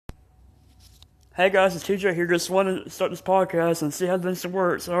Hey guys, it's TJ here. Just wanted to start this podcast and see how this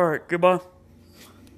works. Alright, goodbye.